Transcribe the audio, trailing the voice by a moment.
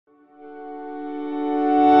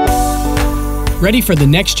Ready for the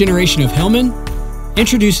next generation of Hillman?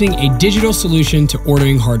 Introducing a digital solution to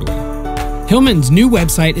ordering hardware. Hillman's new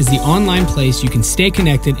website is the online place you can stay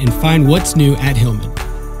connected and find what's new at Hillman.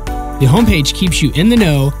 The homepage keeps you in the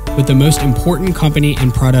know with the most important company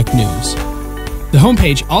and product news. The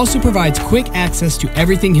homepage also provides quick access to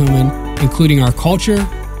everything Hillman, including our culture,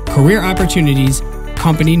 career opportunities,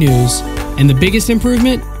 company news, and the biggest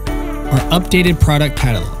improvement, our updated product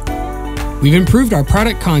catalog. We've improved our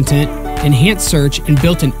product content, enhanced search, and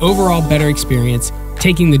built an overall better experience,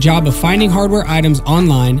 taking the job of finding hardware items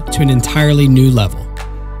online to an entirely new level.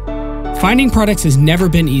 Finding products has never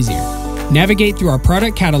been easier. Navigate through our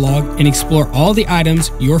product catalog and explore all the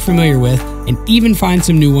items you're familiar with and even find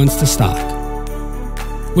some new ones to stock.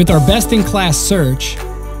 With our best-in-class search,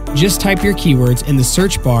 just type your keywords in the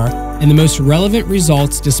search bar and the most relevant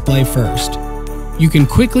results display first. You can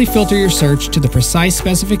quickly filter your search to the precise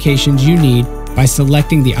specifications you need by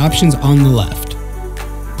selecting the options on the left.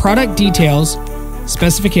 Product details,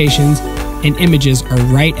 specifications, and images are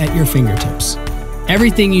right at your fingertips.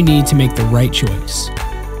 Everything you need to make the right choice.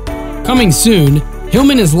 Coming soon,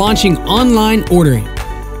 Hillman is launching online ordering.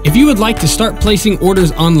 If you would like to start placing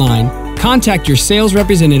orders online, contact your sales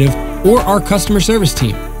representative or our customer service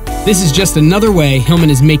team. This is just another way Hillman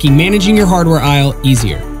is making managing your hardware aisle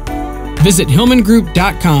easier. Visit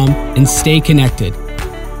hillmangroup.com and stay connected.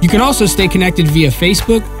 You can also stay connected via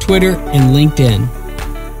Facebook, Twitter, and LinkedIn.